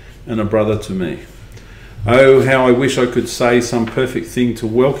Christ and a brother to me. Oh, how I wish I could say some perfect thing to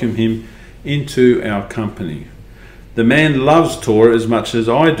welcome him into our company. The man loves Torah as much as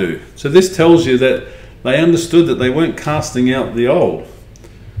I do. So this tells you that they understood that they weren't casting out the old.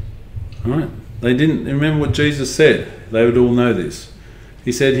 All right? They didn't remember what Jesus said. They would all know this.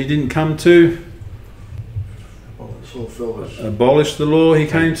 He said he didn't come to abolish the law. He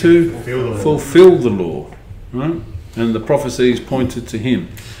came to fulfill the law. Right? And the prophecies pointed to him.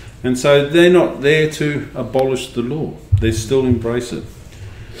 And so they're not there to abolish the law. They still embrace it.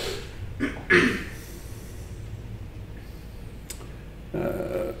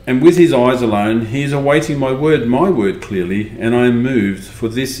 And with his eyes alone, he is awaiting my word clearly, and I am moved, for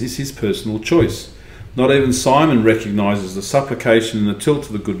this is his personal choice. Not even Simon recognizes the supplication and the tilt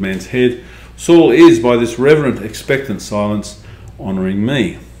of the good man's head. Saul is, by this reverent, expectant silence, honouring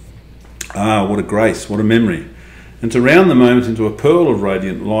me. Ah, what a grace, what a memory. And to round the moment into a pearl of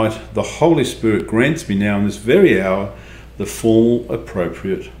radiant light, the Holy Spirit grants me now in this very hour the formal,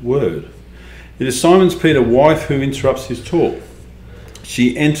 appropriate word. It is Simon Peter's wife who interrupts his talk.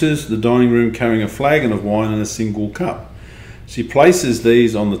 She enters the dining room carrying a flagon of wine and a single cup. She places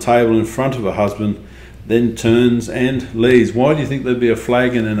these on the table in front of her husband, then turns and leaves. Why do you think there'd be a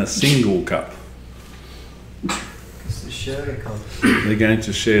flagon and a single cup? It's the sharing cup. They're going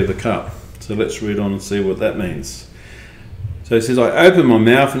to share the cup. So let's read on and see what that means. So it says, I open my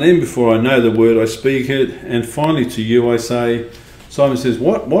mouth, and even before I know the word, I speak it, and finally to you I say. Simon says,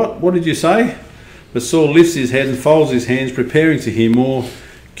 What did you say? But Saul lifts his head and folds his hands, preparing to hear more.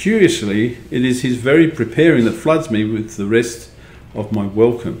 Curiously, it is his very preparing that floods me with the rest of my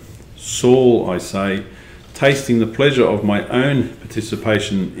welcome. Saul, I say, tasting the pleasure of my own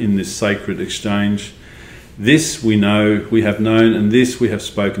participation in this sacred exchange. This we know, we have known, and this we have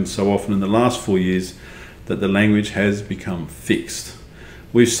spoken so often in the last 4 years that the language has become fixed.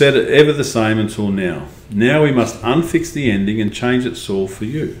 We've said it ever the same until now. Now we must unfix the ending and change it, Saul, for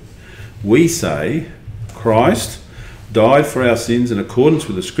you. We say, Christ died for our sins in accordance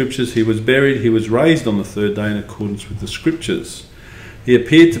with the Scriptures. He was buried. He was raised on the third day in accordance with the Scriptures. He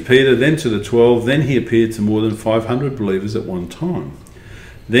appeared to Peter, then to the 12. Then he appeared to more than 500 believers at one time.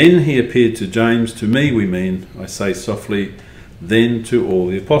 Then he appeared to James. To me, we mean, I say softly, then to all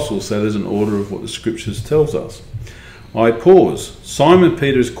the apostles. So there's an order of what the Scriptures tells us. I pause. Simon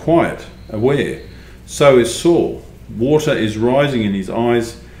Peter is quiet, aware. So is Saul. Water is rising in his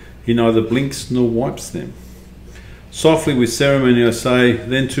eyes. He neither blinks nor wipes them. Softly with ceremony I say,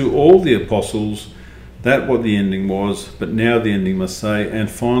 then to all the apostles, that what the ending was, but now the ending must say, and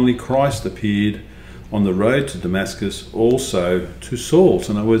finally Christ appeared on the road to Damascus, also to Saul.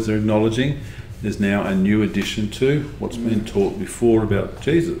 So in other words, they're acknowledging there's now a new addition to what's been taught before about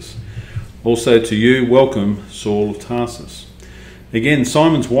Jesus. Also to you, welcome, Saul of Tarsus. Again,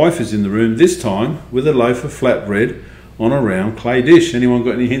 Simon's wife is in the room, this time with a loaf of flatbread on a round clay dish. Anyone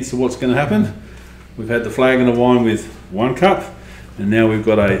got any hints of what's going to happen? We've had the flagon of wine with 1 cup, and now we've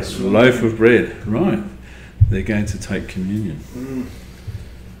got a loaf of bread. Right. They're going to take communion.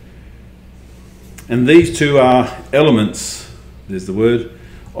 And these two are elements, there's the word,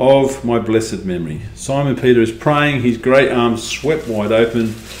 of my blessed memory. Simon Peter is praying, his great arms swept wide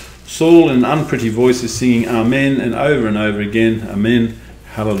open. Saul in an unpretty voice is singing Amen, and over again, Amen,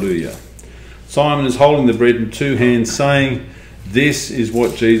 Hallelujah. Simon is holding the bread in 2 hands, saying, this is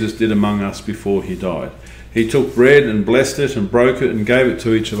what Jesus did among us before he died. He took bread and blessed it and broke it and gave it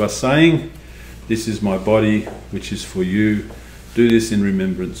to each of us, saying, this is my body, which is for you. Do this in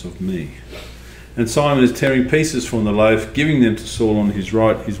remembrance of me. And Simon is tearing pieces from the loaf, giving them to Saul on his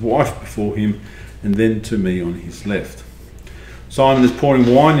right, his wife before him, and then to me on his left. Simon is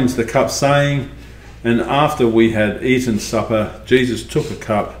pouring wine into the cup, saying, "And after we had eaten supper, Jesus took a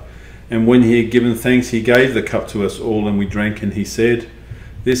cup, and when he had given thanks, he gave the cup to us all, and we drank, and he said,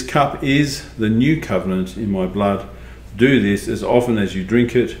 'This cup is the new covenant in my blood. Do this as often as you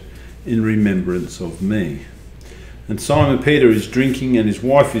drink it in remembrance of me.'" And Simon Peter is drinking, and his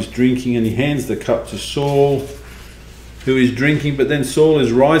wife is drinking, and he hands the cup to Saul, who is drinking. But then Saul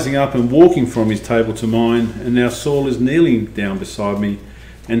is rising up and walking from his table to mine, and now Saul is kneeling down beside me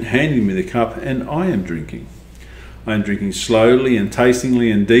and handing me the cup, and I am drinking. I am drinking slowly and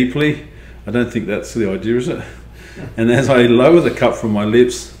tastingly and deeply. I don't think that's the idea, is it? And as I lower the cup from my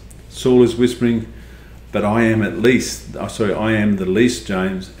lips, Saul is whispering, "But I am the least,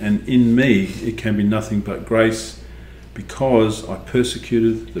 James, and in me it can be nothing but grace, because I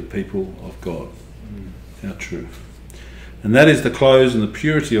persecuted the people of God." How true. And that is the close and the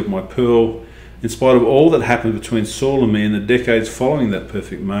purity of my pearl. In spite of all that happened between Saul and me in the decades following that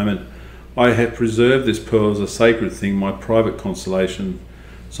perfect moment, I have preserved this pearl as a sacred thing, my private consolation.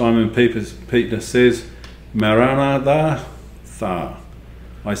 Simon Peter says, "Maranatha,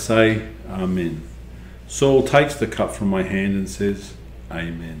 I say, Amen." Saul takes the cup from my hand and says,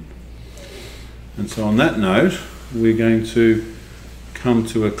 "Amen." And so on that note, we're going to come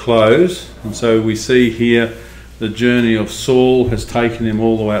to a close. And so we see here the journey of Saul has taken him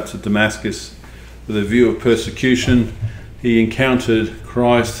all the way out to Damascus with a view of persecution. He encountered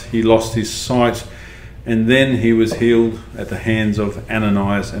Christ, he lost his sight, and then he was healed at the hands of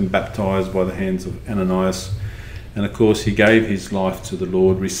Ananias and baptized by the hands of Ananias. And of course he gave his life to the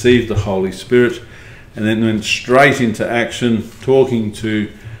Lord, received the Holy Spirit, and then went straight into action, talking to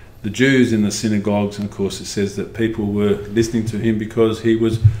the Jews in the synagogues. And of course it says that people were listening to him because he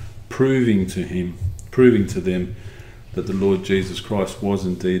was proving to them that the Lord Jesus Christ was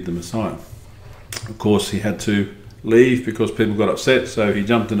indeed the Messiah. Of course he had to leave because people got upset, so he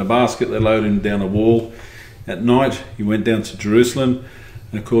jumped in a basket, they loaded him down a wall. At night he went down to Jerusalem,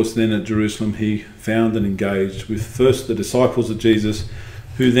 and of course then at Jerusalem he found and engaged with first the disciples of Jesus,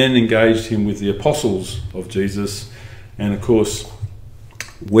 who then engaged him with the apostles of Jesus. And of course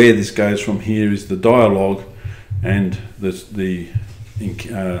where this goes from here is the dialogue and the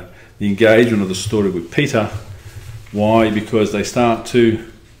engagement of the story with Peter. Why? Because they start to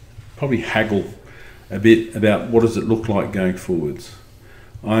probably haggle a bit about what does it look like going forwards.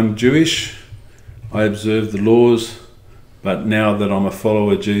 I'm Jewish, I observe the laws, but now that I'm a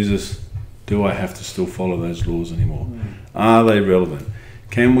follower of Jesus, do I have to still follow those laws anymore? Are they relevant?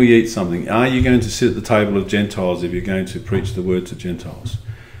 Can we eat something? Are you going to sit at the table of Gentiles if you're going to preach the word to Gentiles?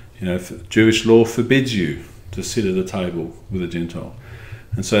 You know, Jewish law forbids you to sit at a table with a Gentile.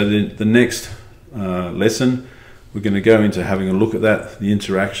 And so the next lesson, we're going to go into having a look at that, the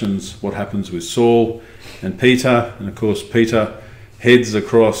interactions, what happens with Saul and Peter. And of course Peter heads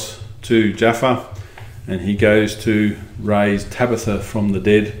across to Jaffa, and he goes to raise Tabitha from the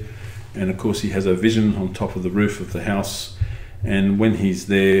dead. And of course he has a vision on top of the roof of the house, and when he's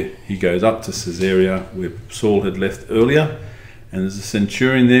there he goes up to Caesarea where Saul had left earlier, and there's a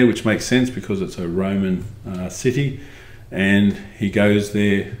centurion there, which makes sense because it's a Roman city. And he goes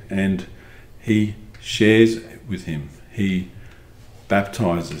there and he shares with him, he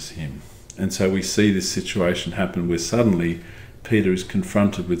baptizes him. And so we see this situation happen where suddenly Peter is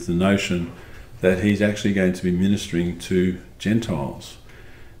confronted with the notion that he's actually going to be ministering to Gentiles.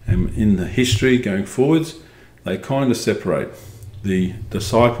 And in the history going forwards, they kind of separate. The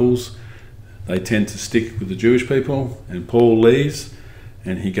disciples, they tend to stick with the Jewish people, and Paul leaves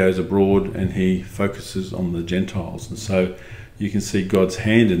and he goes abroad and he focuses on the Gentiles. And so you can see God's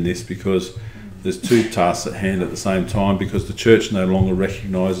hand in this, because there's two tasks at hand at the same time, because the church no longer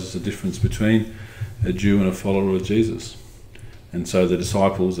recognises the difference between a Jew and a follower of Jesus. And so the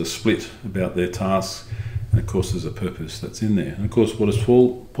disciples are split about their tasks, and of course there's a purpose that's in there. And of course, what does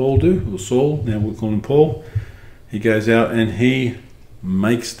Paul do? Or Saul, now we'll call him Paul. He goes out and he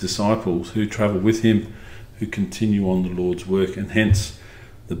makes disciples who travel with him, who continue on the Lord's work, and hence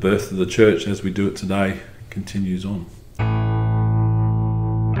the birth of the church as we do it today continues on.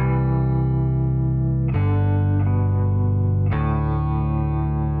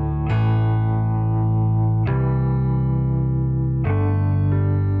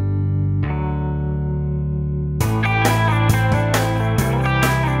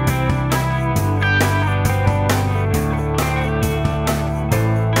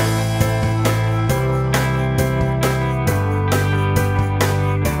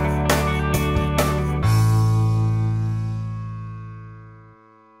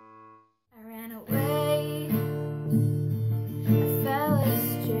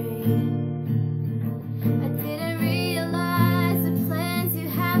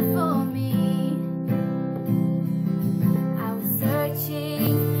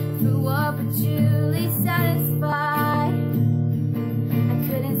 threw up at you.